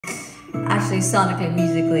Actually, sonically,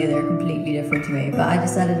 musically, they're completely different to me. But I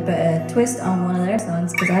decided to put a twist on one of their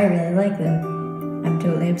songs because I really like them. I'm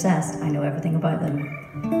totally obsessed. I know everything about them.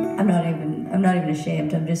 I'm not even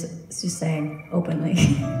ashamed. I'm just saying openly.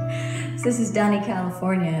 So this is Dani,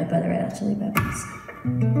 California by the Red Hot Chili Peppers.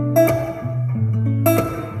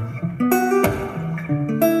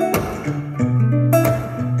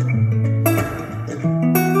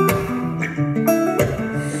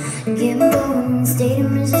 Getting born, state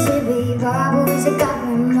of Mississippi. Papa was a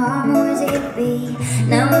copper, mama was a hippie.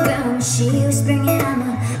 Now I'm grown, she was springing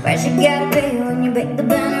hammer. Price you gotta pay when you bake the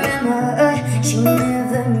panorama. She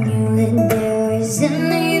never knew that there was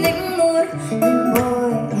anything more than